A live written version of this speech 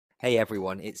Hey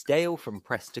everyone, it's Dale from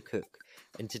Press to Cook,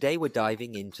 and today we're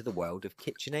diving into the world of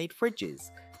KitchenAid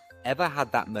fridges. Ever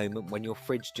had that moment when your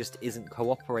fridge just isn't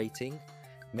cooperating?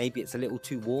 Maybe it's a little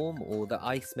too warm or the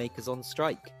ice maker's on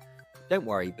strike. Don't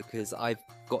worry, because I've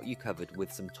got you covered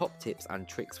with some top tips and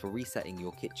tricks for resetting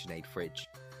your KitchenAid fridge.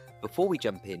 Before we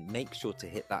jump in, make sure to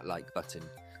hit that like button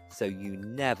so you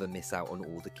never miss out on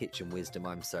all the kitchen wisdom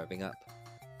I'm serving up.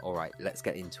 Alright, let's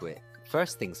get into it.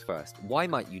 First things first, why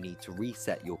might you need to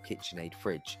reset your KitchenAid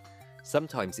fridge?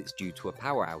 Sometimes it's due to a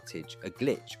power outage, a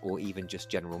glitch, or even just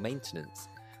general maintenance.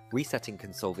 Resetting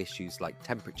can solve issues like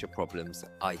temperature problems,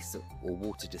 ice or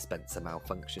water dispenser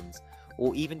malfunctions,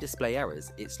 or even display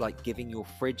errors. It's like giving your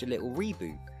fridge a little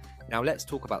reboot. Now let's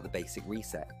talk about the basic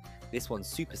reset. This one's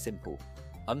super simple.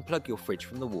 Unplug your fridge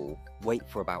from the wall, wait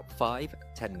for about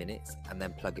 5-10 minutes, and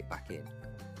then plug it back in.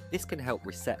 This can help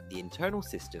reset the internal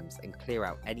systems and clear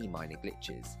out any minor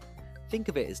glitches. Think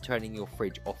of it as turning your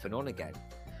fridge off and on again.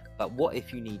 But what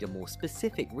if you need a more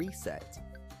specific reset?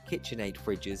 KitchenAid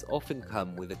fridges often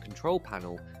come with a control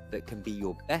panel that can be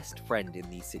your best friend in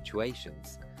these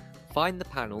situations. Find the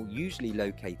panel, usually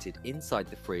located inside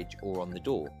the fridge or on the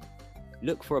door.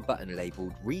 Look for a button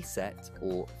labelled Reset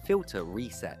or Filter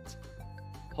Reset.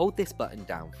 Hold this button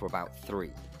down for about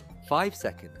 5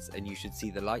 seconds and you should see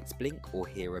the lights blink or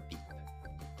hear a beep.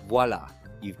 Voila!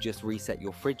 You've just reset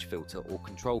your fridge filter or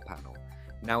control panel.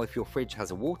 Now if your fridge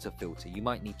has a water filter, you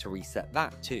might need to reset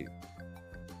that too.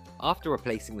 After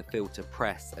replacing the filter,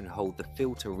 press and hold the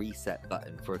filter reset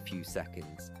button for a few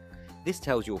seconds. This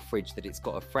tells your fridge that it's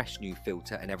got a fresh new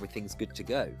filter and everything's good to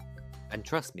go. And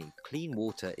trust me, clean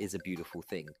water is a beautiful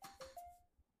thing.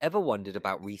 Ever wondered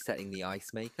about resetting the ice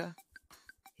maker?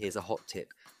 Here's a hot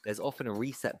tip. There's often a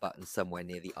reset button somewhere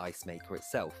near the ice maker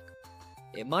itself.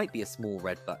 It might be a small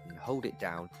red button. Hold it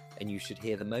down and you should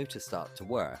hear the motor start to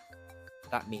whir.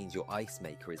 That means your ice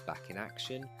maker is back in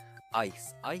action.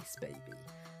 Ice, ice baby.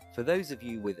 For those of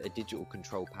you with a digital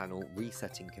control panel,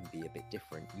 resetting can be a bit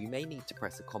different. You may need to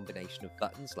press a combination of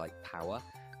buttons like power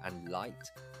and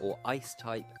light, or ice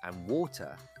type and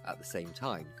water at the same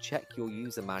time. Check your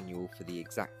user manual for the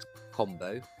exact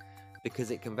combo,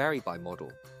 because it can vary by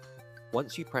model.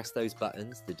 Once you press those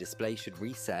buttons, the display should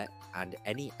reset and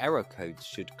any error codes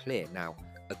should clear. Now,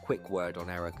 a quick word on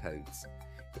error codes.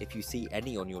 If you see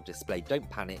any on your display, don't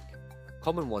panic.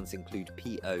 Common ones include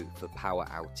PO for power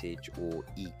outage or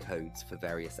E codes for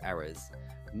various errors.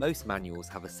 Most manuals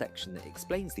have a section that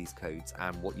explains these codes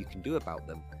and what you can do about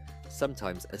them.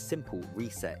 Sometimes a simple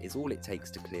reset is all it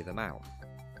takes to clear them out.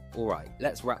 Alright,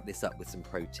 let's wrap this up with some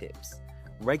pro tips.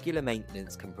 Regular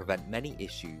maintenance can prevent many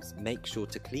issues. Make sure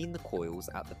to clean the coils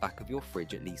at the back of your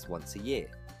fridge at least once a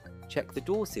year. Check the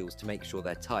door seals to make sure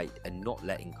they're tight and not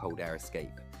letting cold air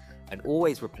escape. And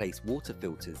always replace water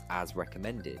filters as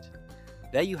recommended.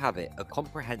 There you have it, a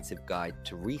comprehensive guide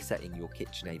to resetting your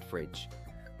KitchenAid fridge.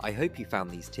 I hope you found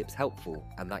these tips helpful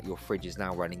and that your fridge is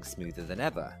now running smoother than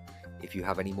ever. If you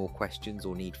have any more questions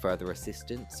or need further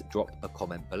assistance, drop a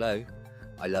comment below.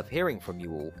 I love hearing from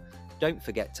you all. Don't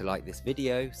forget to like this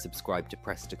video, subscribe to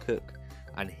Press to Cook,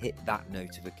 and hit that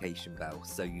notification bell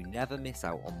so you never miss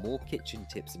out on more kitchen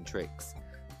tips and tricks.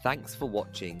 Thanks for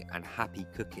watching and happy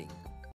cooking.